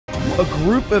A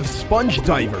group of sponge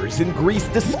divers in Greece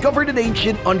discovered an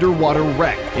ancient underwater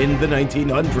wreck in the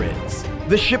 1900s.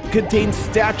 The ship contained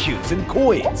statues and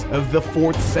coins of the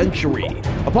 4th century.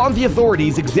 Upon the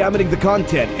authorities examining the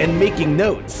content and making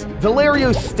notes,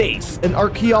 Valerio Stais, an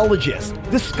archeologist,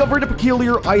 discovered a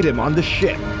peculiar item on the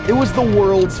ship. It was the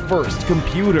world's first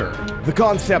computer. The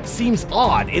concept seems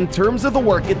odd in terms of the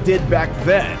work it did back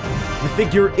then. The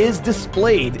figure is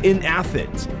displayed in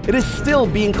Athens. It is still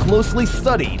being closely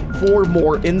studied for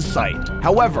more insight.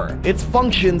 However, its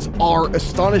functions are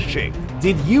astonishing.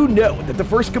 Did you know that the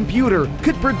first computer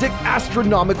could predict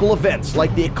astronomical events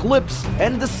like the eclipse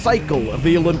and the cycle of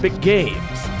the Olympic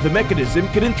Games? The mechanism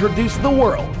could introduce the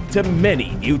world to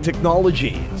many new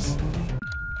technologies.